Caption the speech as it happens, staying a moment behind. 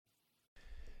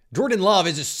Jordan Love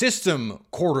is a system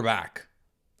quarterback,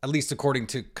 at least according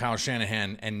to Kyle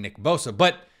Shanahan and Nick Bosa.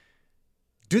 But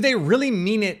do they really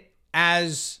mean it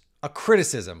as a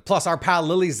criticism? Plus, our pal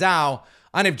Lily Zhao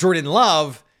on if Jordan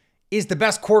Love is the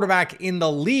best quarterback in the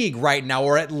league right now,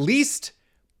 or at least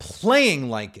playing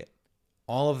like it.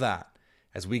 All of that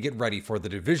as we get ready for the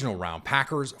divisional round.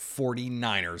 Packers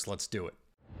 49ers. Let's do it.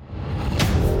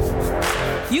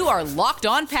 You are Locked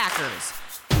On Packers,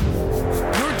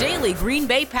 your daily Green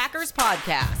Bay Packers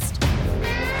podcast.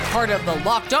 Part of the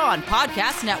Locked On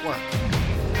Podcast Network,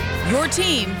 your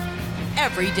team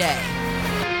every day.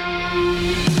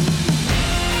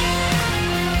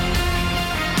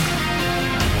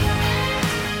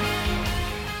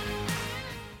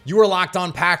 You are Locked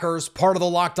On Packers, part of the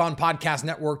Locked On Podcast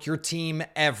Network, your team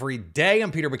every day.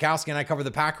 I'm Peter Bukowski, and I cover the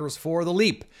Packers for The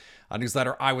Leap, a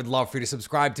newsletter I would love for you to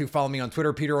subscribe to. Follow me on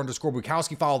Twitter,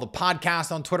 Peter_Bukowski. Follow the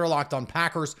podcast on Twitter, Locked On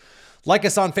Packers. Like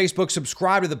us on Facebook.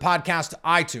 Subscribe to the podcast,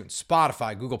 iTunes,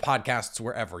 Spotify, Google Podcasts,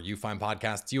 wherever you find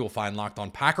podcasts, you will find Locked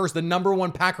On Packers, the number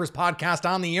one Packers podcast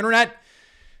on the internet,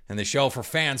 and the show for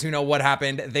fans who know what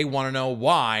happened. They want to know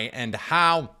why and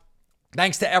how.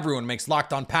 Thanks to everyone who makes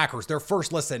Locked On Packers their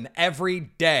first listen every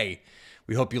day.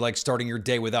 We hope you like starting your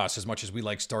day with us as much as we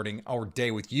like starting our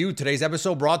day with you. Today's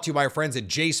episode brought to you by our friends at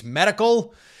Jase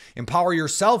Medical. Empower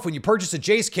yourself when you purchase a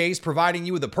Jase case, providing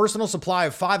you with a personal supply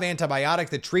of 5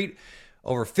 antibiotics that treat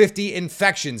over 50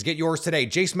 infections. Get yours today,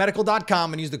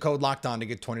 jasemedical.com, and use the code LOCKEDON to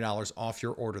get $20 off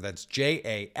your order. That's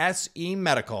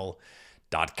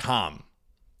JASEmedical.com.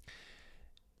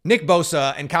 Nick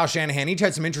Bosa and Kyle Shanahan each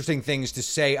had some interesting things to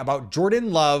say about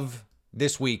Jordan Love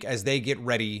this week as they get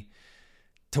ready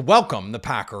to welcome the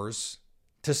Packers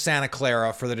to Santa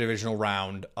Clara for the divisional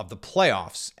round of the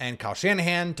playoffs. And Kyle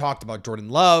Shanahan talked about Jordan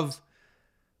Love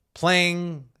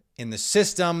playing in the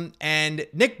system. And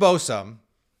Nick Bosa,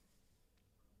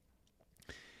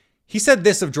 he said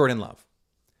this of Jordan Love,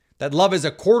 that Love is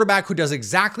a quarterback who does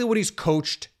exactly what he's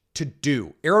coached to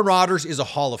do. Aaron Rodgers is a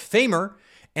Hall of Famer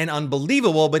and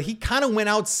unbelievable, but he kind of went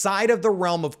outside of the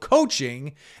realm of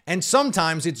coaching. And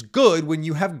sometimes it's good when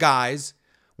you have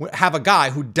a guy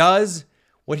who does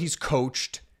what he's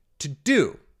coached to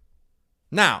do.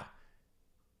 Now,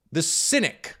 the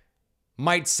cynic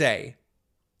might say,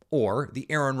 or the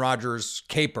Aaron Rodgers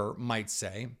caper might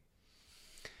say,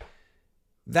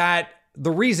 that the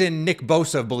reason Nick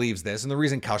Bosa believes this and the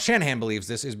reason Kyle Shanahan believes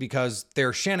this is because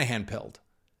they're Shanahan-pilled.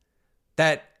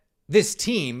 That this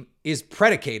team is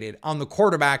predicated on the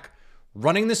quarterback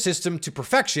running the system to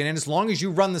perfection. And as long as you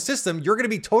run the system, you're going to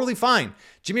be totally fine.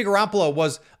 Jimmy Garoppolo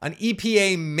was an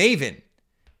EPA maven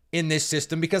in this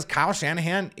system because Kyle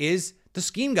Shanahan is the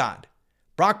scheme god.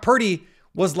 Brock Purdy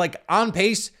was like on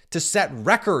pace to set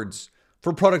records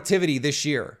for productivity this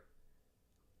year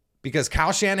because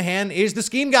Kyle Shanahan is the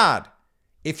scheme god.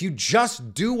 If you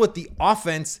just do what the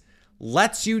offense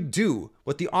lets you do,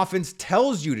 what the offense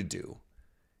tells you to do,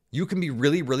 you can be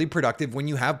really, really productive when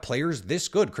you have players this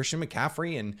good. Christian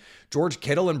McCaffrey and George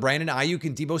Kittle and Brandon Ayuk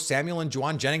and Deebo Samuel and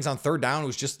Juwan Jennings on third down,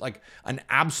 who's just like an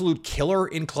absolute killer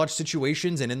in clutch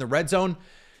situations and in the red zone.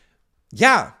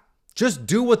 Yeah, just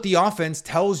do what the offense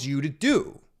tells you to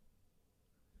do.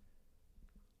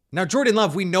 Now, Jordan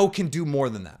Love, we know can do more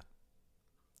than that.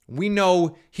 We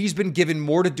know he's been given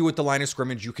more to do at the line of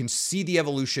scrimmage. You can see the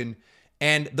evolution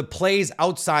and the plays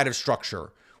outside of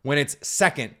structure when it's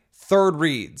second, third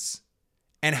reads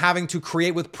and having to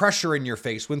create with pressure in your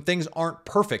face when things aren't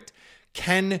perfect.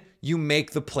 Can you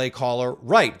make the play caller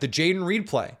right? The Jayden Reed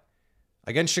play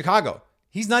against Chicago,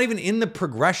 he's not even in the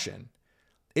progression.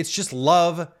 It's just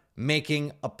Love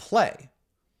making a play.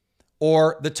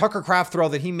 Or the Tucker Kraft throw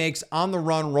that he makes on the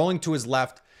run, rolling to his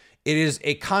left. It is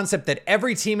a concept that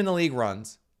every team in the league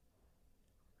runs.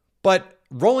 But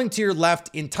rolling to your left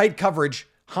in tight coverage,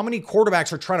 how many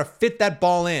quarterbacks are trying to fit that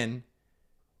ball in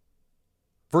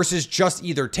versus just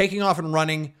either taking off and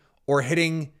running or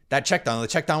hitting that check down? The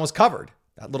check down was covered.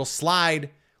 That little slide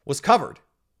was covered.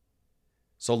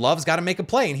 So Love's got to make a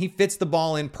play, and he fits the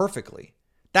ball in perfectly.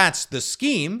 That's the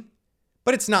scheme,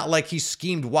 but it's not like he's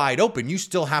schemed wide open. You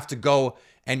still have to go,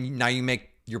 and now you make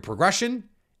your progression,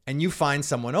 and you find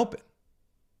someone open.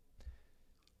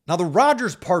 Now, the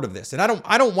Rodgers part of this, and I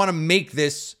don't want to make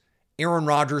this Aaron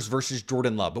Rodgers versus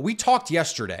Jordan Love, but we talked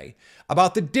yesterday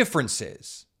about the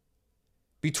differences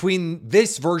between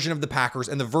this version of the Packers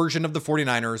and the version of the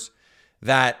 49ers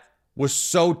that was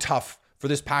so tough for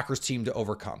this Packers team to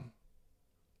overcome.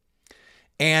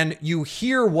 And you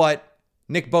hear what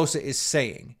Nick Bosa is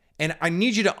saying. And I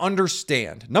need you to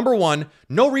understand, number one,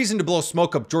 no reason to blow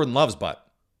smoke up Jordan Love's butt.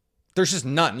 There's just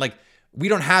none. Like, we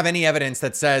don't have any evidence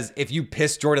that says if you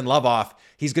piss Jordan Love off,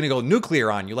 he's going to go nuclear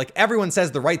on you. Like, everyone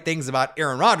says the right things about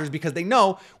Aaron Rodgers because they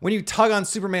know when you tug on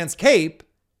Superman's cape,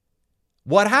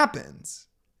 what happens?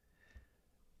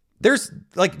 There's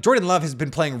like, Jordan Love has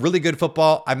been playing really good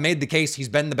football. I've made the case he's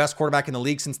been the best quarterback in the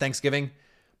league since Thanksgiving,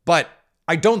 but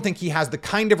I don't think he has the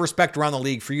kind of respect around the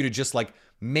league for you to just like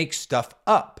make stuff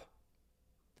up.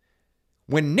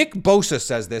 When Nick Bosa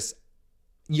says this,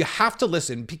 you have to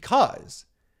listen because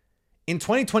in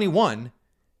 2021,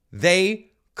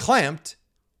 they clamped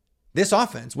this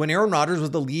offense when Aaron Rodgers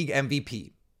was the league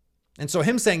MVP. And so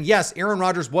him saying, yes, Aaron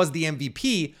Rodgers was the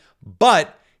MVP,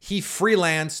 but he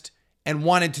freelanced and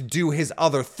wanted to do his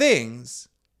other things.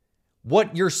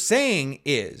 What you're saying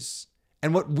is,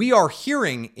 and what we are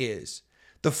hearing is,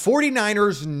 the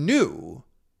 49ers knew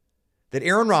that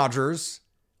Aaron Rodgers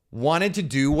wanted to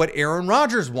do what Aaron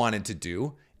Rodgers wanted to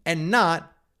do and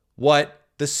not what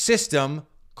the system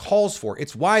calls for.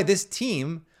 It's why this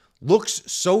team looks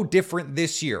so different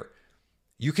this year.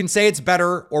 You can say it's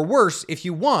better or worse if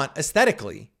you want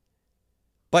aesthetically,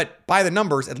 but by the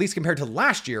numbers, at least compared to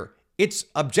last year, it's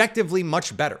objectively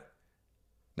much better.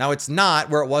 Now, it's not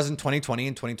where it was in 2020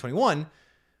 and 2021,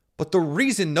 but the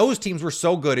reason those teams were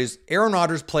so good is Aaron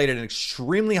Rodgers played at an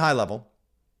extremely high level,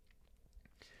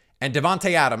 and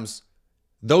Davante Adams,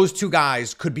 those two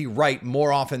guys could be right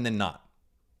more often than not,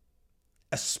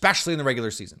 especially in the regular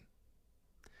season.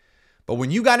 But when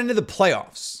you got into the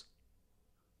playoffs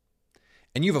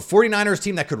and you have a 49ers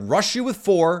team that could rush you with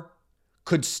 4,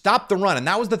 could stop the run, and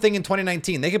that was the thing in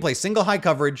 2019. They could play single high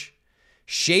coverage,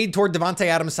 shade toward Davante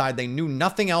Adams' side. They knew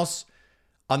nothing else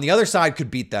on the other side could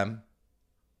beat them,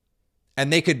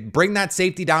 and they could bring that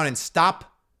safety down and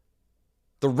stop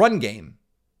the run game.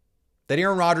 That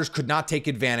Aaron Rodgers could not take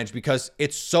advantage because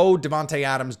it's so Davante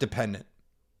Adams dependent.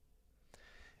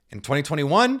 In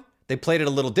 2021, they played it a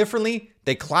little differently.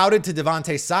 They clouded to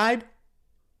Davante's side.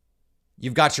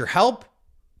 You've got your help.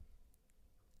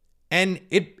 And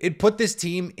it put this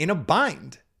team in a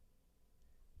bind.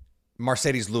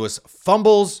 Mercedes Lewis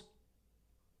fumbles,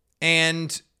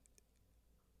 and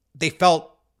they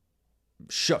felt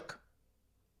shook.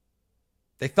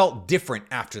 They felt different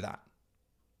after that.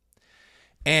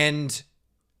 And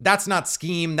that's not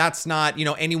scheme. That's not,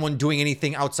 anyone doing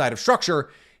anything outside of structure.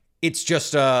 It's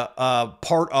just a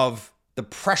part of the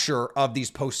pressure of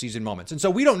these postseason moments. And so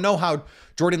we don't know how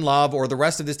Jordan Love or the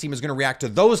rest of this team is going to react to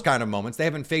those kind of moments. They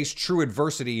haven't faced true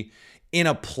adversity in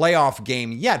a playoff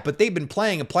game yet, but they've been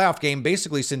playing a playoff game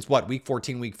basically since week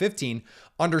 14, week 15,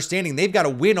 understanding they've got to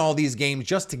win all these games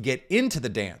just to get into the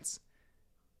dance.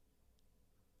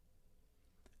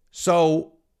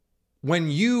 So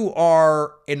when you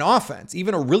are an offense,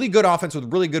 even a really good offense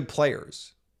with really good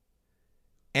players,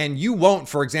 and you won't,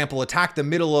 for example, attack the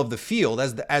middle of the field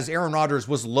as Aaron Rodgers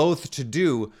was loath to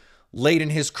do late in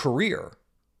his career,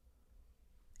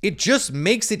 it just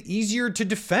makes it easier to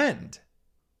defend.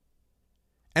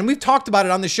 And we've talked about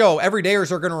it on the show. Everydayers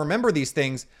are going to remember these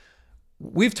things.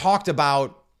 We've talked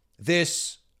about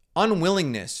this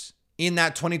unwillingness in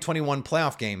that 2021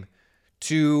 playoff game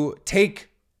to take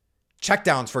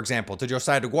checkdowns, for example, to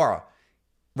Josiah DeGuara.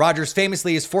 Rodgers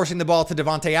famously is forcing the ball to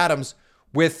Davante Adams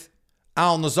with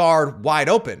Allen Lazard wide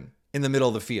open in the middle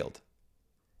of the field.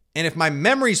 And if my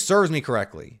memory serves me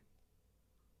correctly,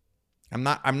 I'm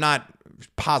not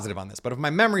positive on this, but if my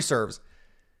memory serves,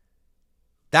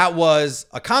 that was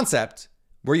a concept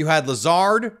where you had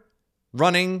Lazard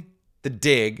running the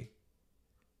dig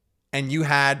and you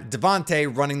had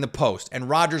Davante running the post, and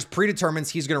Rodgers predetermines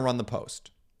he's going to run the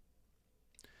post.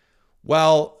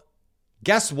 Well,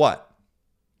 guess what?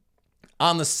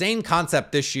 On the same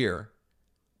concept this year,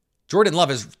 Jordan Love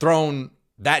has thrown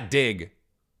that dig,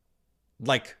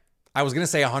 like I was going to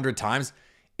say 100 times.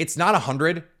 It's not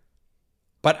 100,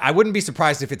 but I wouldn't be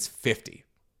surprised if it's 50.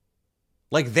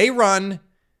 Like, they run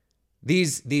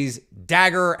these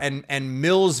dagger and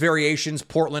Mills variations,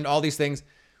 Portland, all these things,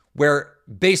 where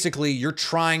basically you're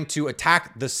trying to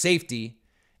attack the safety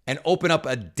and open up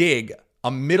a dig,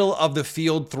 a middle of the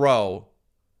field throw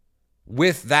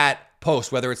with that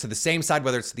post, whether it's to the same side,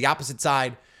 whether it's to the opposite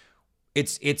side.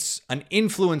 It's an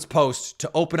influence post to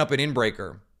open up an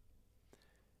inbreaker.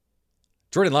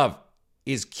 Jordan Love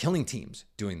is killing teams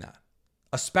doing that,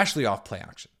 especially off play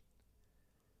action.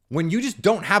 When you just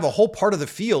don't have a whole part of the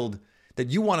field that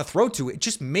you want to throw to, it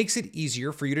just makes it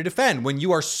easier for you to defend. When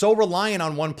you are so reliant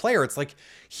on one player, it's like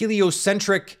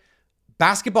heliocentric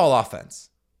basketball offense.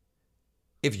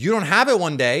 If you don't have it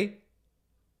one day,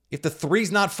 if the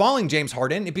three's not falling, James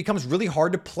Harden, it becomes really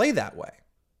hard to play that way.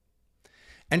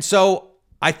 And so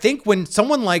I think when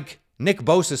someone like Nick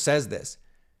Bosa says this,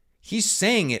 he's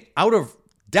saying it out of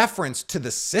deference to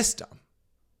the system.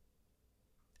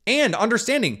 And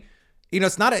understanding,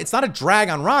 it's not a drag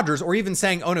on Rodgers or even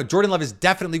saying, oh no, Jordan Love is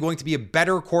definitely going to be a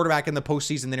better quarterback in the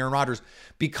postseason than Aaron Rodgers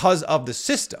because of the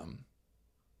system.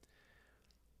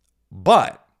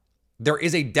 But there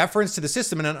is a deference to the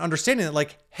system and an understanding that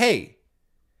like, hey,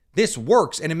 this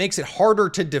works and it makes it harder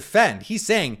to defend. He's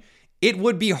saying it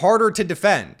would be harder to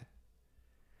defend.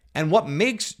 And what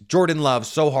makes Jordan Love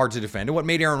so hard to defend and what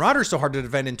made Aaron Rodgers so hard to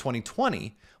defend in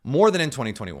 2020, more than in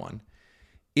 2021,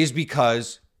 is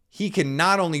because he can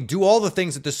not only do all the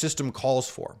things that the system calls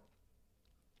for,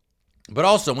 but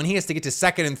also when he has to get to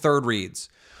second and third reads,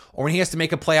 or when he has to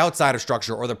make a play outside of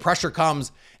structure, or the pressure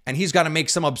comes and he's got to make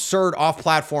some absurd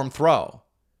off-platform throw.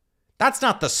 That's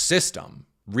not the system,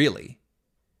 really.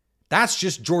 That's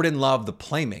just Jordan Love, the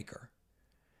playmaker.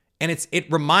 And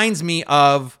it reminds me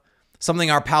of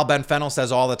something our pal Ben Fennell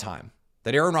says all the time,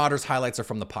 that Aaron Rodgers highlights are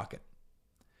from the pocket.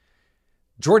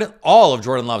 All of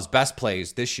Jordan Love's best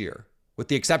plays this year, with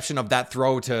the exception of that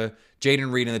throw to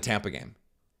Jaden Reed in the Tampa game,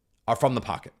 are from the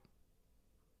pocket.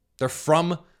 They're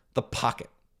from the pocket.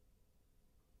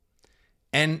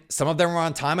 And some of them are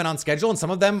on time and on schedule, and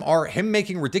some of them are him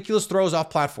making ridiculous throws off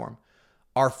platform,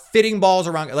 are fitting balls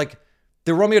around, like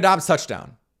the Romeo Doubs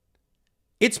touchdown.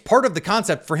 It's part of the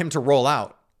concept for him to roll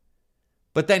out.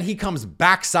 But then he comes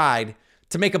backside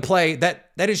to make a play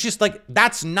that is just like,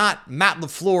 that's not Matt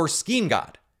LaFleur scheme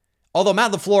god. Although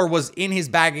Matt LaFleur was in his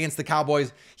bag against the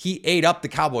Cowboys, he ate up the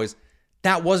Cowboys.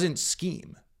 That wasn't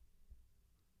scheme.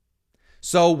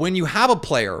 So when you have a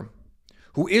player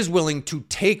who is willing to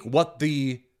take what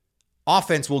the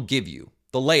offense will give you,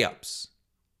 the layups,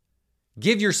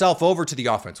 give yourself over to the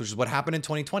offense, which is what happened in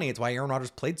 2020. It's why Aaron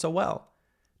Rodgers played so well.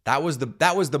 That was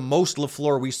the most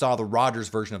LaFleur we saw, the Rodgers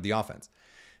version of the offense.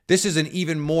 This is an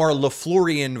even more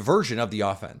LaFleurian version of the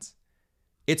offense.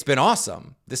 It's been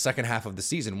awesome this second half of the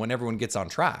season when everyone gets on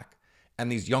track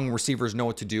and these young receivers know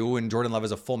what to do and Jordan Love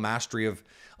has a full mastery of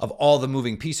all the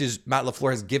moving pieces. Matt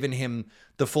LaFleur has given him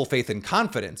the full faith and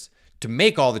confidence to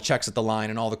make all the checks at the line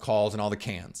and all the calls and all the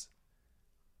cans.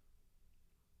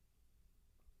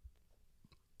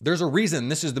 There's a reason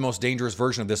this is the most dangerous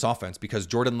version of this offense, because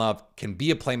Jordan Love can be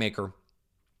a playmaker,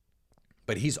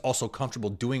 but he's also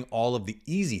comfortable doing all of the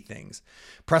easy things,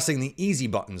 pressing the easy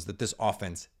buttons that this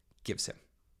offense gives him.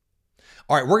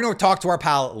 All right, we're going to talk to our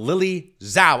pal Lily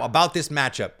Zhao about this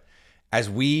matchup as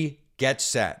we get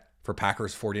set for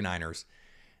Packers 49ers,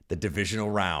 the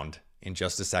divisional round, in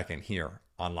just a second here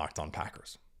on Locked On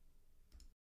Packers.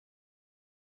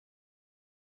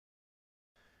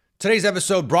 Today's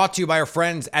episode brought to you by our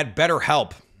friends at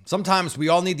BetterHelp. Sometimes we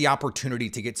all need the opportunity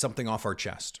to get something off our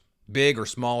chest. Big or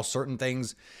small, certain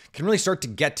things can really start to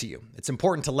get to you. It's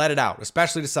important to let it out,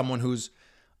 especially to someone who's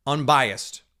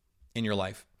unbiased in your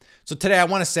life. So today I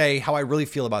want to say how I really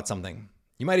feel about something.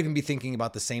 You might even be thinking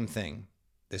about the same thing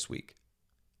this week.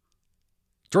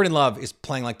 Jordan Love is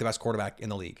playing like the best quarterback in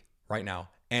the league right now.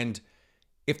 And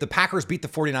if the Packers beat the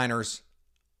 49ers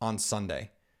on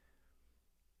Sunday,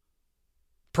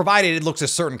 provided it looks a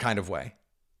certain kind of way,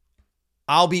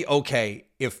 I'll be okay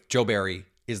if Joe Barry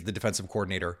is the defensive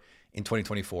coordinator in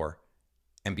 2024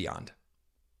 and beyond.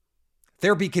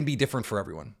 Therapy can be different for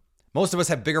everyone. Most of us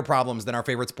have bigger problems than our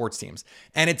favorite sports teams,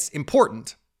 and it's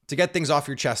important to get things off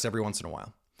your chest every once in a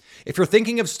while. If you're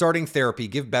thinking of starting therapy,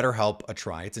 give BetterHelp a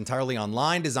try. It's entirely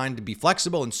online, designed to be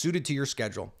flexible and suited to your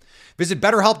schedule. Visit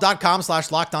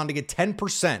BetterHelp.com/lockedon to get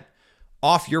 10%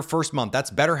 off your first month.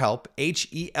 That's BetterHelp,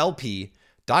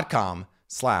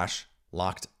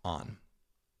 HELP.com/lockedon.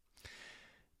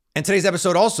 And today's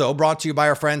episode also brought to you by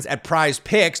our friends at Prize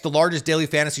Picks, the largest daily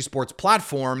fantasy sports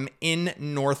platform in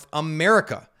North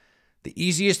America. The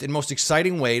easiest and most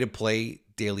exciting way to play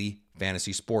daily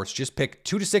fantasy sports. Just pick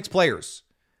 2 to 6 players,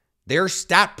 their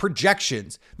stat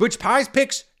projections, which Prize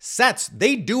Picks sets.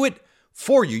 They do it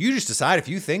for you. You just decide if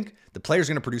you think the player's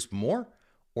going to produce more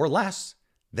or less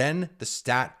than the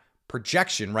stat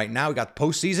projection. Right now, we got the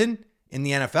postseason in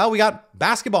the NFL. We got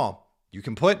basketball. You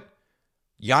can put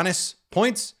Giannis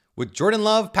points with Jordan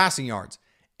Love passing yards,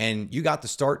 and you got the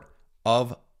start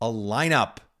of a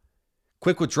lineup.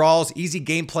 Quick withdrawals, easy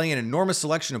gameplay, and an enormous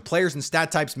selection of players and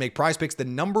stat types make Prize Picks the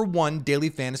 #1 daily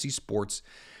fantasy sports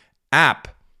app.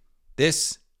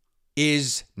 This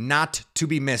is not to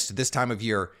be missed this time of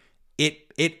year. It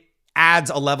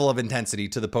adds a level of intensity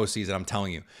to the postseason, I'm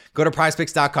telling you. Go to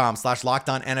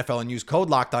prizepicks.com/lockedonnfl and use code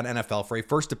LOCKEDONNFL for a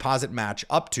first deposit match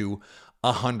up to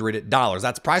 $100.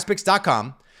 That's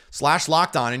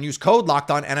prizepicks.com/lockedon and use code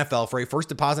LOCKEDONNFL for a first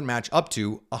deposit match up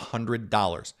to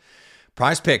 $100.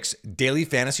 Prize Picks, daily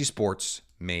fantasy sports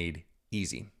made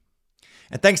easy.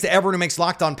 And thanks to everyone who makes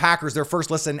Locked On Packers their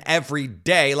first listen every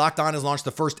day. Locked On has launched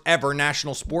the first ever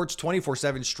national sports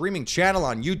 24/7 streaming channel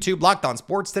on YouTube. Locked On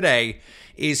Sports Today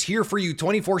is here for you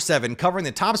 24/7, covering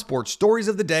the top sports stories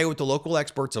of the day with the local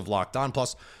experts of Locked On,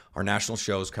 plus our national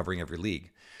shows covering every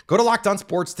league. Go to Locked On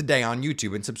Sports Today on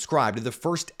YouTube and subscribe to the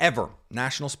first ever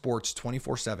national sports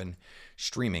 24/7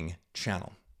 streaming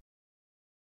channel.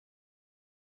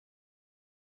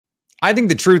 I think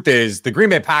the truth is the Green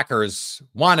Bay Packers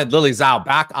wanted Lily Zhao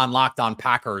back on Locked On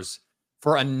Packers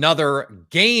for another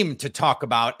game to talk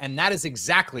about, and that is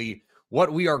exactly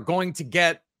what we are going to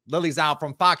get. Lily Zhao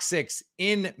from Fox 6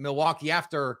 in Milwaukee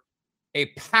after a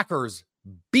Packers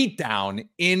beatdown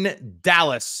in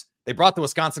Dallas. They brought the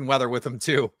Wisconsin weather with them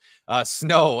too.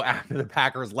 Snow after the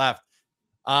Packers left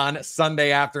on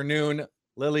Sunday afternoon.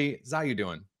 Lily, how you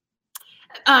doing?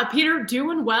 Peter,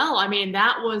 doing well. I mean,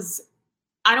 that was,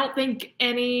 I don't think,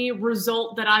 any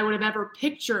result that I would have ever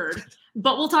pictured,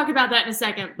 but we'll talk about that in a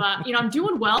second. But, I'm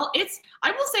doing well.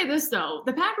 I will say this, though.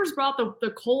 The Packers brought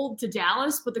the cold to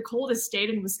Dallas, but the cold has stayed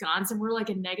in Wisconsin. We're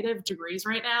like in negative degrees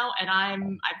right now, and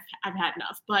I've had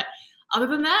enough. But other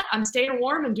than that, I'm staying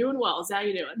warm and doing well. How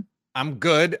you doing? I'm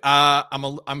good.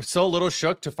 I'm still a little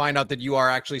shook to find out that you are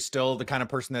actually still the kind of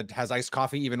person that has iced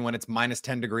coffee even when it's minus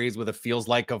 10 degrees with a feels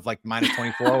like of like minus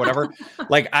 24 or whatever.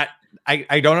 Like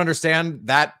I don't understand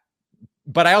that,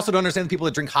 but I also don't understand the people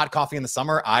that drink hot coffee in the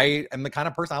summer. I am the kind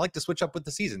of person I like to switch up with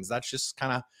the seasons. That's just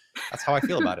that's how I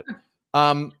feel about it.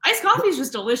 Iced coffee is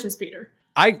just delicious, Peter.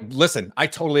 I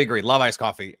totally agree. Love iced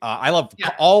coffee. I love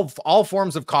all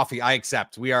forms of coffee. I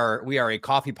accept. We are a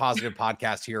coffee positive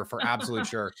podcast here for absolute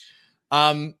sure.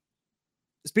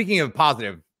 Speaking of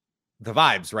positive, the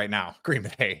vibes right now, Green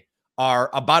Bay, are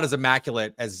about as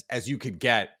immaculate as you could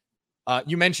get.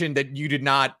 You mentioned that you did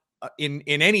not, in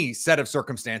any set of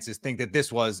circumstances, think that this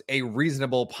was a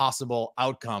reasonable possible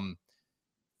outcome.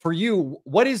 For you,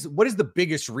 what is the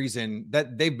biggest reason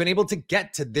that they've been able to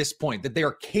get to this point, that they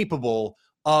are capable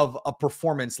of a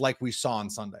performance like we saw on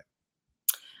Sunday?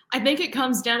 I think it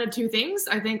comes down to two things.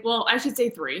 I should say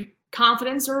three: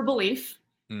 confidence or belief.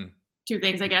 Two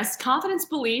things, I guess: confidence,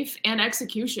 belief, and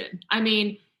execution. I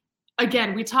mean,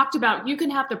 again, we talked about, you can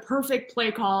have the perfect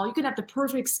play call, you can have the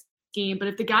perfect scheme, but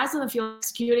if the guys on the field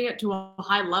executing it to a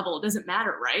high level, it doesn't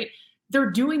matter, right?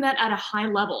 They're doing that at a high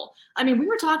level. I mean, we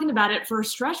were talking about it for a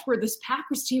stretch where this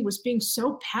Packers team was being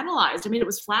so penalized. I mean, it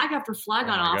was flag after flag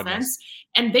on offense,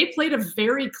 and they played a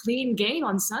very clean game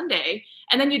on Sunday.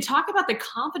 And then you talk about the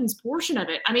confidence portion of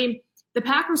it. I mean, the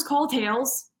Packers call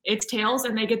tails. It's tails,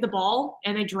 and they get the ball,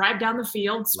 and they drive down the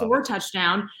field, score a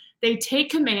touchdown. They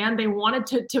take command. They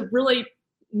wanted to really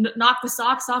knock the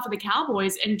socks off of the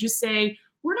Cowboys and just say,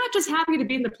 we're not just happy to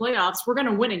be in the playoffs, we're going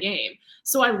to win a game.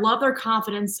 So I love their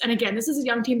confidence. And again, this is a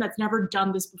young team that's never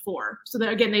done this before. So that,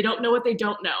 again, they don't know what they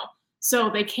don't know.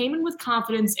 So they came in with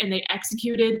confidence and they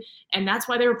executed, and that's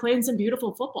why they were playing some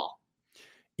beautiful football.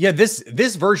 Yeah,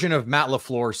 this version of Matt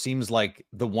LaFleur seems like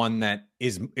the one that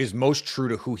is most true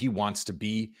to who he wants to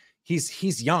be.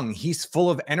 He's young, he's full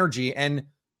of energy, and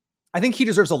I think he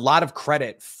deserves a lot of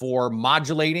credit for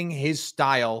modulating his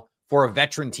style for a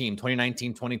veteran team,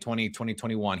 2019, 2020,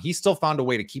 2021. He still found a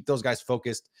way to keep those guys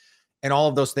focused and all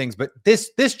of those things. But this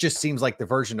just seems like the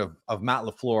version of Matt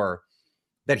LaFleur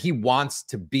that he wants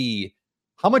to be.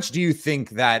 How much do you think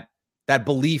that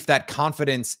belief, that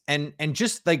confidence, and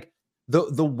just like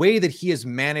the way that he has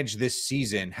managed this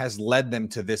season has led them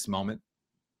to this moment?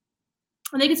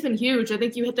 I think it's been huge. I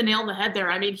think you hit the nail on the head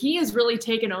there. I mean, he has really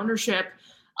taken ownership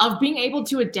of being able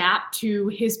to adapt to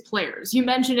his players. You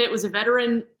mentioned it was a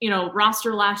veteran,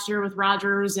 roster last year with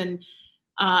Rodgers, and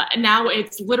now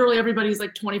it's literally everybody's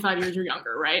like 25 years or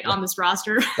younger, right, on this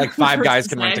roster. Like 5 guys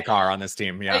can rent a car on this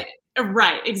team, yeah.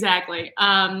 Right, exactly.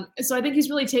 So I think he's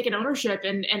really taken ownership,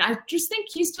 and I just think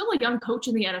he's still a young coach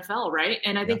in the NFL, right?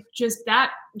 And I think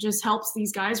that helps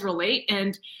these guys relate,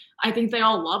 and I think they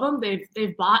all love him.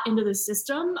 They've bought into the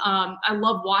system. I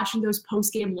love watching those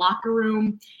post-game locker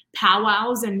room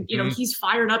powwows, and he's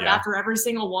fired up after every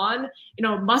single one.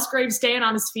 Musgrave staying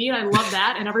on his feet, I love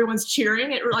that, and everyone's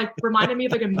cheering. It like reminded me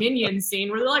of like a Minions scene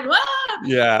where they're like, "Ah!"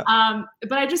 Yeah.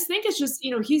 But I just think it's just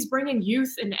he's bringing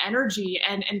youth and energy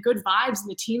and good vibes, and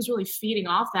the team's really feeding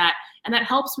off that, and that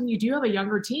helps when you do have a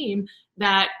younger team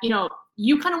that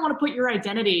you kind of want to put your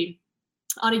identity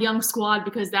on a young squad,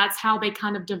 because that's how they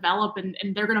kind of develop, and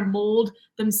they're going to mold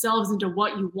themselves into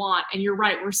what you want. And you're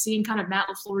right, we're seeing kind of Matt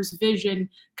LaFleur's vision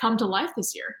come to life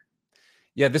this year.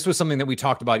 Yeah, this was something that we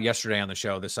talked about yesterday on the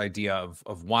show, this idea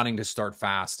of wanting to start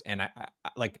fast, and I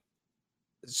like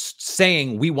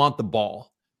saying we want the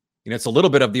ball. It's a little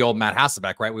bit of the old Matt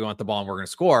Hasselbeck, right? We want the ball and we're going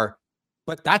to score.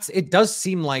 But it does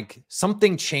seem like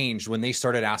something changed when they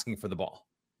started asking for the ball.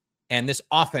 And this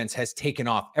offense has taken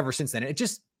off ever since then.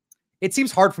 It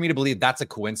seems hard for me to believe that's a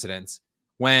coincidence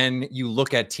when you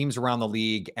look at teams around the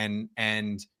league. And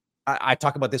I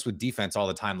talk about this with defense all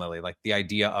the time, Lily, like the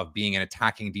idea of being an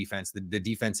attacking defense. The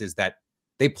defense is that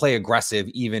they play aggressive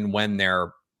even when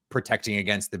they're protecting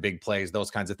against the big plays,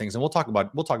 those kinds of things. And we'll talk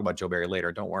about Joe Barry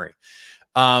later. Don't worry.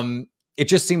 It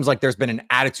just seems like there's been an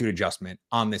attitude adjustment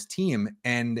on this team.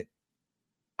 And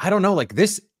I don't know, like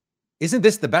isn't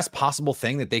this the best possible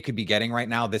thing that they could be getting right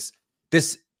now? This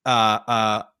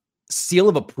seal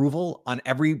of approval on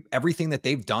everything that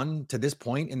they've done to this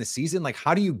point in the season. Like,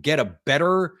 how do you get a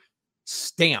better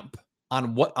stamp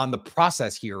on the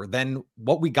process here than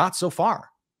what we got so far?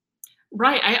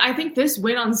 Right. I think this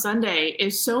win on Sunday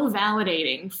is so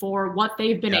validating for what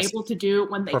they've been able to do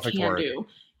when they can do.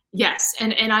 Yes.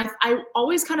 And I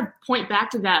always kind of point back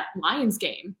to that Lions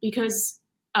game because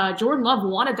Jordan Love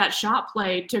wanted that shot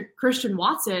play to Christian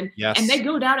Watson, and they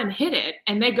go down and hit it,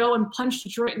 and they go and punch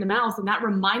Detroit in the mouth. And that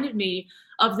reminded me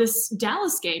of this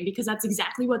Dallas game because that's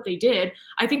exactly what they did.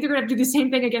 I think they're going to have to do the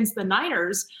same thing against the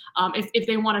Niners if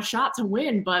they want a shot to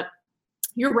win. But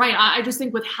you're right. I just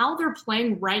think with how they're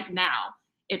playing right now,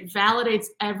 it validates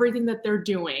everything that they're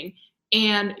doing.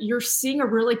 And you're seeing a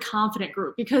really confident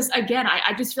group because, again,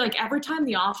 I just feel like every time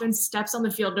the offense steps on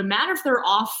the field, no matter if they're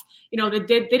off, they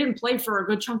didn't play for a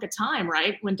good chunk of time,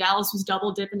 right? When Dallas was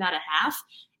double dipping at a half,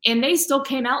 and they still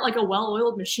came out like a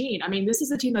well-oiled machine. I mean, this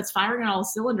is a team that's firing on all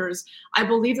cylinders. I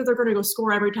believe that they're going to go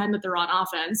score every time that they're on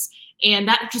offense. And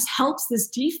that just helps this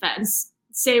defense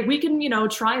say we can,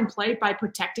 try and play by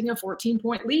protecting a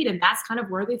 14-point lead. And that's kind of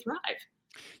where they thrive.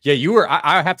 Yeah,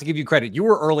 I have to give you credit. You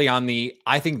were early on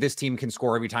I think this team can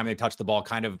score every time they touch the ball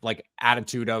kind of like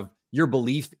attitude of your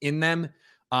belief in them.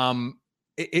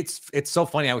 It's so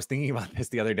funny. I was thinking about this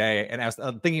the other day, and I was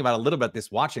thinking about a little bit this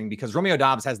watching because Romeo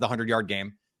Doubs has the 100-yard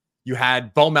game. You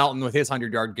had Bo Melton with his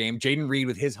 100-yard game, Jaden Reed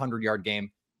with his 100-yard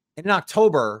game. And in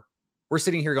October, we're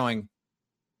sitting here going,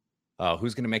 oh,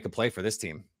 who's going to make a play for this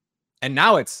team? And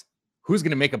now it's, who's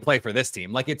going to make a play for this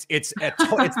team? Like it's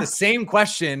the same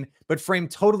question, but framed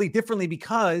totally differently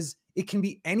because it can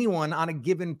be anyone on a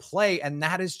given play. And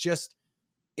that is just,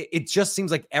 it just seems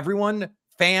like everyone,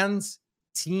 fans,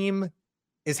 team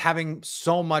is having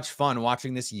so much fun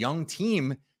watching this young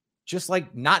team just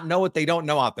like not know what they don't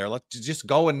know out there. Let's just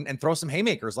go and throw some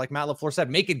haymakers. Like Matt LaFleur said,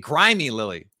 make it grimy,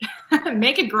 Lily.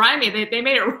 Make it grimy. They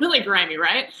made it really grimy,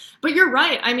 right? But you're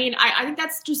right. I mean, I think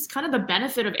that's just kind of the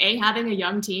benefit of having a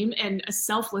young team and a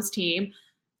selfless team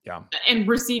and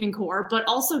receiving core, but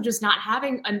also just not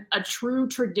having a true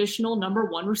traditional number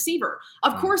one receiver.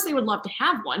 Of course, they would love to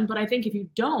have one, but I think if you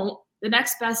don't, the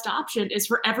next best option is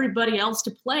for everybody else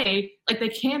to play like they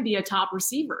can be a top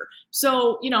receiver.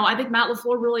 So, I think Matt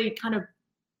LaFleur really kind of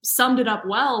summed it up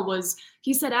well. Was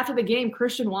he said after the game,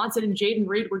 Christian Watson and Jaden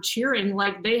Reed were cheering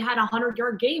like they had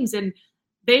 100-yard games, and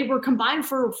they were combined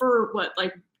for what,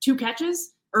 like 2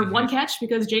 catches or 1 catch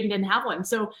because Jaden didn't have one.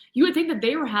 So you would think that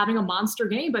they were having a monster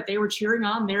game, but they were cheering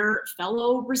on their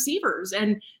fellow receivers.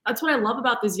 And that's what I love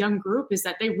about this young group is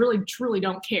that they really, truly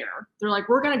don't care. They're like,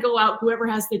 we're going to go out. Whoever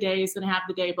has the day is going to have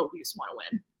the day, but we just want to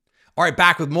win. All right,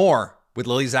 back with more with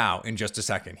Lily Zhao in just a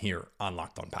second here on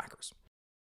Locked On Packers.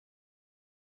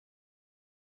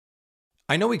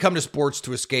 I know we come to sports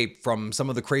to escape from some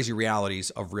of the crazy realities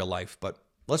of real life, but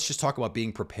let's just talk about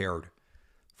being prepared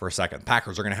for a second.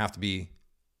 Packers are going to have to be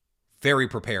very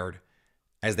prepared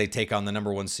as they take on the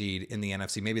number 1 seed in the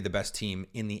NFC, maybe the best team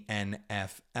in the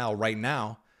NFL. Right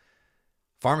now,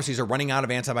 pharmacies are running out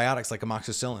of antibiotics like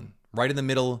amoxicillin right in the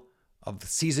middle of the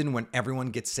season when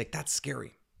everyone gets sick. That's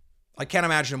scary. I can't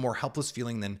imagine a more helpless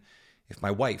feeling than if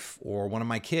my wife or one of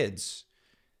my kids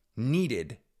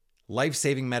needed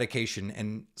life-saving medication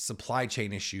and supply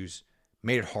chain issues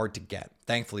made it hard to get.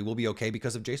 Thankfully, we'll be okay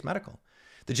because of Jase Medical.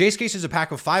 The Jase case is a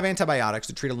pack of 5 antibiotics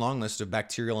to treat a long list of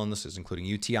bacterial illnesses, including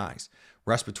UTIs,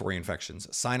 respiratory infections,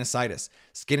 sinusitis,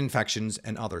 skin infections,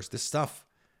 and others. This stuff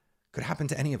could happen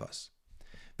to any of us.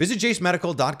 Visit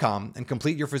jasemedical.com and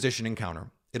complete your physician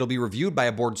encounter. It'll be reviewed by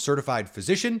a board-certified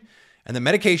physician, and the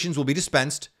medications will be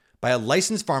dispensed by a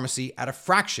licensed pharmacy at a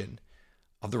fraction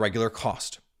of the regular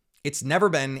cost. It's never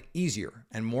been easier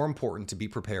and more important to be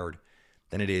prepared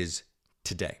than it is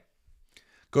today.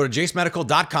 Go to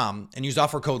jasemedical.com and use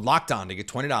offer code LOCKEDON to get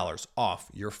 $20 off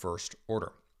your first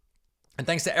order. And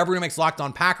thanks to everyone who makes Locked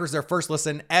On Packers their first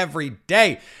listen every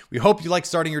day. We hope you like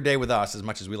starting your day with us as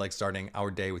much as we like starting our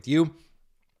day with you.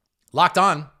 Locked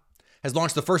On has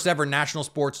launched the first ever national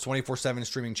sports 24/7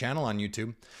 streaming channel on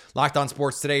YouTube. Locked On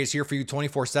Sports Today is here for you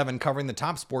 24/7, covering the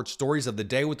top sports stories of the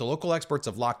day with the local experts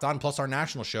of Locked On, plus our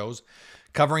national shows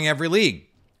covering every league.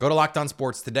 Go to Locked On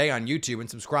Sports Today on YouTube and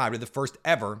subscribe to the first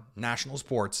ever national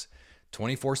sports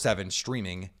 24/7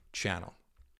 streaming channel.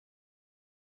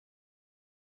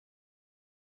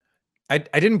 I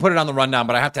didn't put it on the rundown,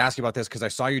 but I have to ask you about this because I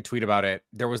saw you tweet about it.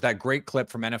 There was that great clip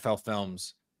from NFL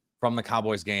Films from the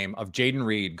Cowboys game of Jayden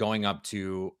Reed going up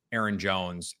to Aaron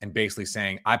Jones and basically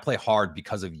saying, "I play hard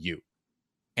because of you."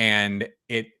 And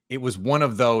it was one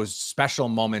of those special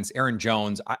moments. Aaron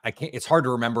Jones, I can't, it's hard to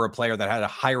remember a player that had a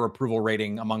higher approval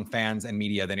rating among fans and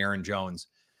media than Aaron Jones.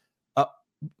 I'm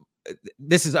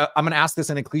going to ask this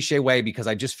in a cliche way because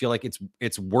I just feel like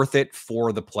it's worth it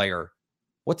for the player.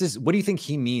 What do you think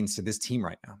he means to this team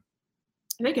right now?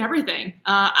 I think everything.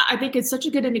 I think it's such a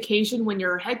good indication when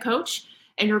your head coach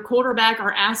and your quarterback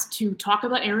are asked to talk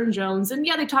about Aaron Jones. And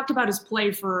yeah, they talked about his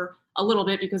play for a little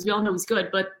bit because we all know he's good.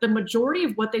 But the majority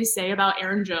of what they say about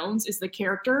Aaron Jones is the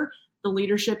character, the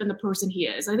leadership, and the person he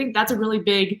is. I think that's a really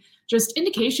big just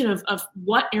indication of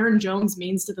what Aaron Jones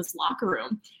means to this locker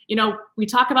room. You know, we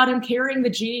talk about him carrying the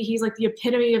G. He's like the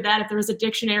epitome of that. If there was a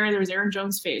dictionary, there's Aaron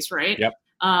Jones' face, right? Yep.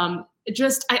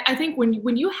 I think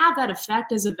when you have that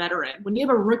effect as a veteran, when you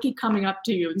have a rookie coming up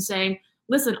to you and saying,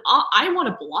 listen, I want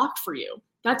to block for you.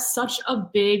 That's such a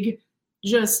big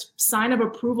just sign of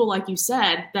approval, like you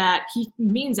said, that he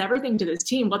means everything to this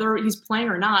team, whether he's playing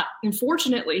or not.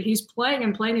 Unfortunately, he's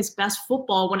playing his best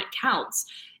football when it counts.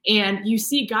 And you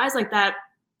see guys like that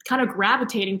kind of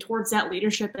gravitating towards that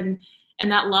leadership and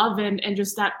that love and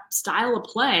just that style of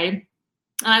play.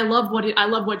 And I love what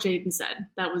Jayden said.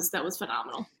 That was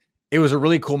phenomenal. It was a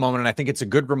really cool moment, and I think it's a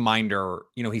good reminder.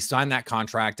 You know, he signed that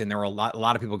contract, and there were a lot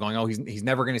of people going, "Oh, he's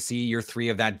never going to see year 3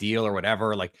 of that deal or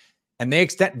whatever." Like, and they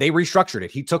restructured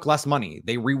it. He took less money.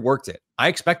 They reworked it. I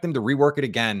expect them to rework it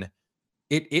again.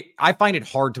 I find it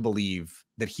hard to believe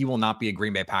that he will not be a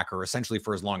Green Bay Packer essentially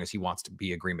for as long as he wants to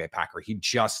be a Green Bay Packer. He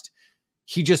just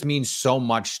means so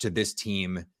much to this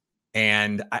team,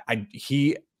 and I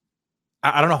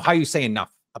don't know how you say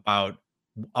enough about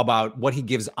what he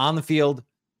gives on the field.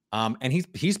 And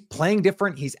he's playing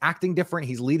different. He's acting different.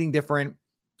 He's leading different.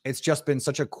 It's just been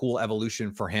such a cool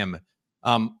evolution for him.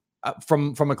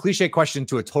 From a cliche question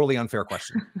to a totally unfair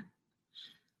question.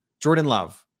 Jordan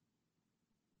Love,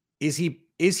 is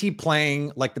he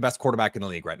playing like the best quarterback in the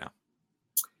league right now?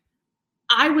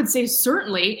 I would say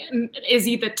certainly. Is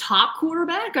he the top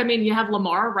quarterback? I mean, you have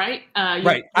Lamar, right?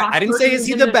 Right. I didn't say is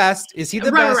he the best. Is he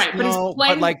the best? Right. But no, he's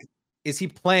playing. But like, is he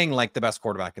playing like the best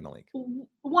quarterback in the league?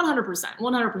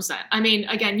 100%. I mean,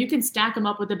 again, you can stack him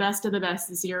up with the best of the best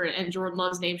this year, and Jordan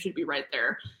Love's name should be right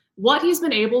there. What he's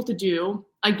been able to do,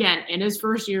 again, in his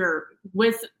first year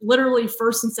with literally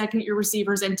first and second year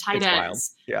receivers and tight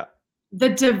ends. Yeah. The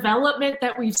development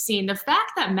that we've seen, the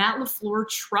fact that Matt LaFleur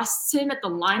trusts him at the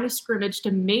line of scrimmage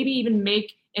to maybe even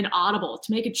make an audible,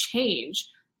 to make a change,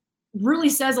 really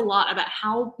says a lot about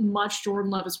how much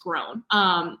Jordan Love has grown.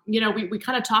 You know, we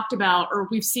kind of talked about, or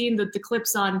we've seen the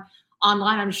clips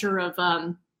online, I'm sure, of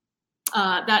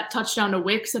that touchdown to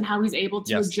Wicks and how he's able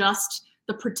to adjust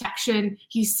the protection.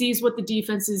 He sees what the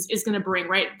defense is going to bring,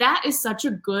 right? That is such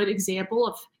a good example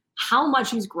of how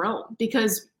much he's grown,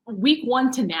 because week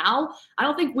 1 to now, I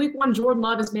don't think week 1 Jordan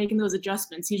Love is making those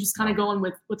adjustments. He's just kind of going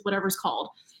with whatever's called.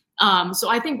 So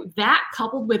I think that,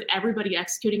 coupled with everybody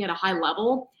executing at a high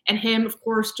level and him, of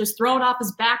course, just throwing off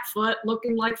his back foot,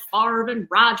 looking like Favre and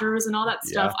Rodgers and all that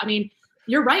stuff. I mean,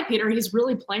 you're right, Peter. He's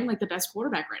really playing like the best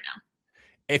quarterback right now.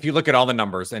 If you look at all the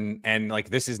numbers and like,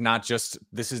 this is not just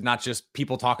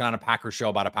people talking on a Packers show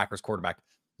about a Packers quarterback.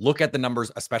 Look at the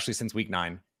numbers, especially since week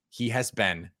 9. He has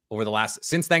been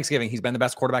since Thanksgiving, he's been the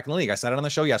best quarterback in the league. I said it on the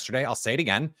show yesterday. I'll say it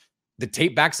again. The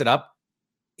tape backs it up.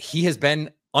 He has been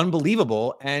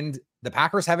unbelievable. And the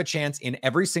Packers have a chance in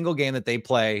every single game that they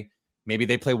play. Maybe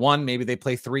they play 1, maybe they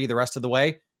play 3 the rest of the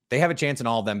way. They have a chance in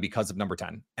all of them because of number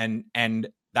 10. And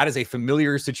that is a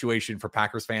familiar situation for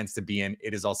Packers fans to be in.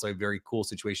 It is also a very cool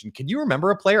situation. Can you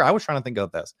remember a player? I was trying to think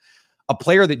of this. A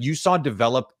player that you saw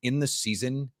develop in the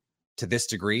season to this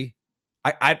degree.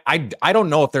 I don't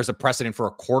know if there's a precedent for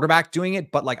a quarterback doing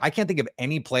it, but like, I can't think of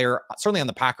any player, certainly on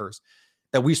the Packers,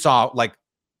 that we saw like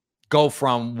go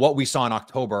from what we saw in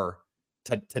October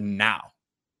to now.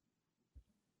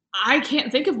 I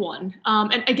can't think of one.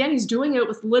 And again, he's doing it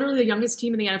with literally the youngest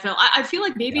team in the NFL. I feel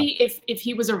like maybe if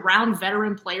he was around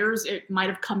veteran players, it might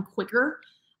have come quicker.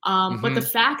 But the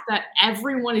fact that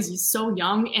everyone is so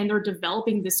young and they're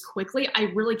developing this quickly, I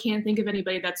really can't think of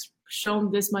anybody that's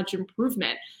shown this much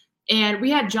improvement. And we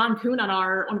had John Kuhn on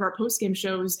one of our post-game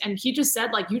shows, and he just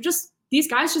said, like, you just these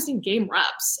guys just need game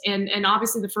reps. And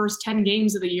obviously the first 10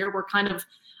 games of the year were kind of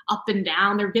up and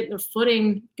down. They're getting their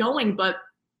footing going, but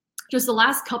just the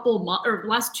last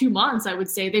last 2 months, I would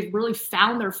say they've really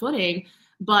found their footing.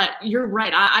 But you're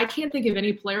right. I can't think of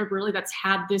any player really that's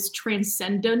had this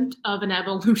transcendent of an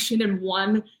evolution in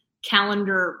one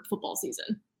calendar football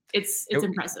season. It's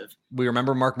impressive. We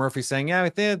remember Mark Murphy saying, yeah, I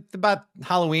think about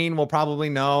Halloween, we'll probably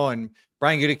know. And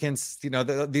Brian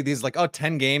Gutekunst, these like,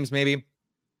 10 games maybe.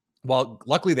 Well,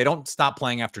 luckily they don't stop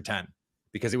playing after 10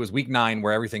 because it was week 9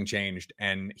 where everything changed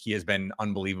and he has been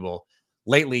unbelievable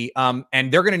lately. And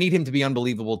they're going to need him to be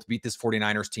unbelievable to beat this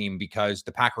 49ers team because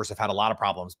the Packers have had a lot of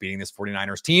problems beating this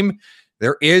 49ers team.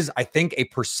 There is, I think, a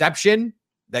perception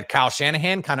that Kyle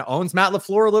Shanahan kind of owns Matt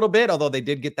LaFleur a little bit, although they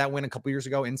did get that win a couple years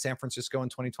ago in San Francisco in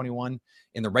 2021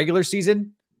 in the regular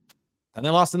season, and they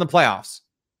lost in the playoffs.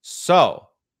 So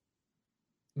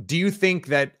do you think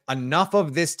that enough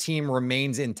of this team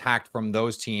remains intact from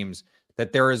those teams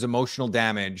that there is emotional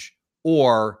damage,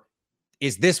 or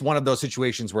is this one of those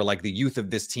situations where like the youth of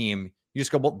this team, you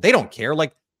just go, well, they don't care.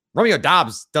 Like Romeo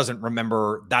Doubs doesn't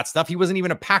remember that stuff. He wasn't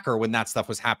even a Packer when that stuff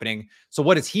was happening. So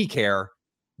what does he care?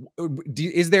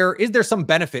 Is there some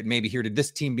benefit maybe here to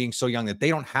this team being so young that they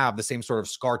don't have the same sort of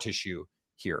scar tissue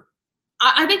here?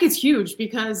 I think it's huge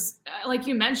because, like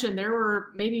you mentioned, there were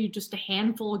maybe just a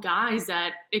handful of guys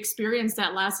that experienced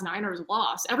that last Niners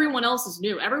loss. Everyone else is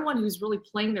new. Everyone who's really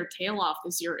playing their tail off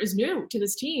this year is new to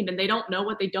this team, and they don't know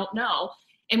what they don't know.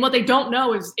 And what they don't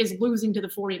know is losing to the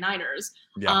 49ers.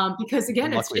 Yeah. Because,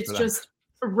 again, it's just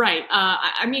right.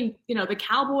 I mean, the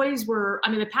Cowboys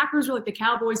the Packers were like the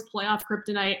Cowboys playoff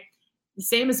kryptonite. The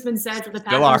same has been said for the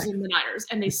Packers and the Niners,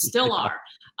 and they still are.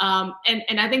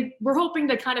 And I think we're hoping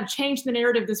to kind of change the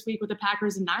narrative this week with the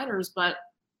Packers and Niners, but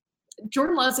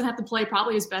Jordan Love doesn't have to play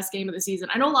probably his best game of the season.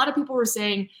 I know a lot of people were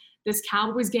saying this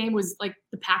Cowboys game was like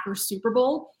the Packers Super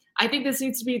Bowl. I think this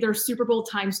needs to be their Super Bowl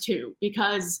 ×2,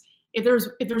 because if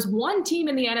there's one team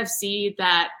in the NFC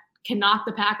that can knock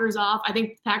the Packers off, I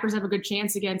think the Packers have a good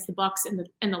chance against the Bucs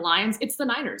and the Lions. It's the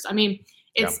Niners. I mean,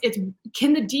 it's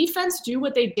can the defense do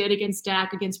what they did against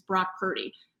Dak, against Brock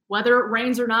Purdy? Whether it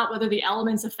rains or not, whether the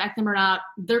elements affect them or not,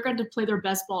 they're going to play their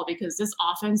best ball because this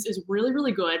offense is really,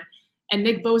 really good. And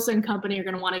Nick Bosa and company are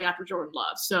going to want to go after Jordan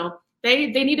Love. So they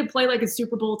need to play like a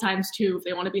Super Bowl ×2 if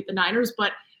they want to beat the Niners.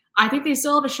 But I think they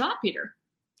still have a shot, Peter.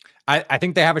 I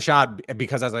think they have a shot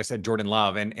because, as I said, Jordan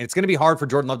Love. And it's going to be hard for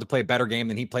Jordan Love to play a better game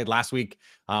than he played last week.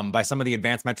 By some of the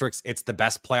advanced metrics, it's the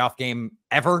best playoff game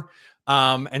ever.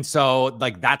 And so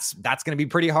like that's going to be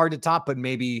pretty hard to top, but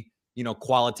maybe,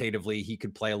 qualitatively he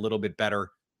could play a little bit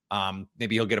better.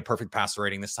 Maybe he'll get a perfect passer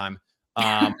rating this time.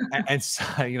 And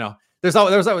so, there's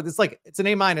always, it's like, it's an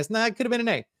A-. Nah, it could have been an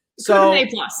A. So an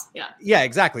A+. Yeah. Yeah,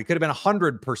 exactly. Could have been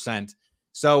 100%.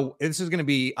 So this is going to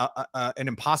be an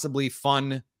impossibly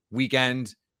fun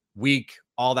week,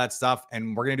 all that stuff.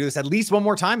 And we're going to do this at least one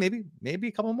more time, maybe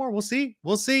a couple more. We'll see.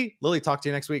 Lily, talk to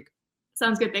you next week.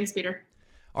 Sounds good. Thanks, Peter.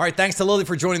 All right. Thanks to Lily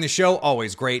for joining the show.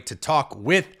 Always great to talk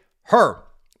with her.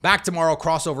 Back tomorrow,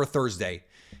 crossover Thursday.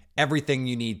 Everything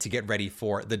you need to get ready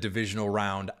for the divisional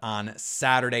round on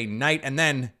Saturday night. And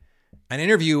then an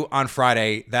interview on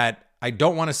Friday that I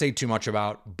don't want to say too much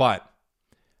about, but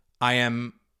I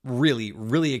am really,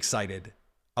 really excited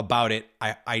about it.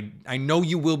 I know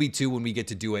you will be too when we get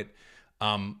to do it.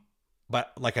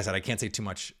 But like I said, I can't say too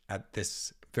much at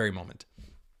this very moment.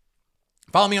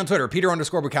 Follow me on Twitter,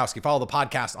 Peter_Bukowski. Follow the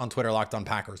podcast on Twitter, Locked On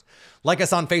Packers. Like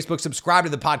us on Facebook. Subscribe to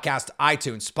the podcast,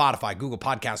 iTunes, Spotify, Google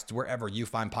Podcasts, wherever you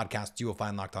find podcasts, you will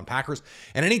find Locked On Packers.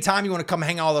 And anytime you want to come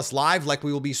hang out with us live, like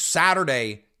we will be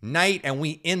Saturday night and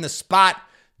we in the spot,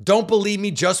 don't believe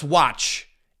me, just watch.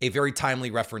 A very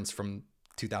timely reference from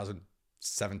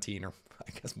 2017 or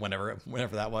I guess whenever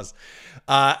that was.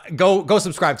 Go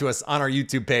subscribe to us on our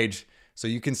YouTube page so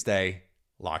you can stay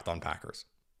Locked On Packers.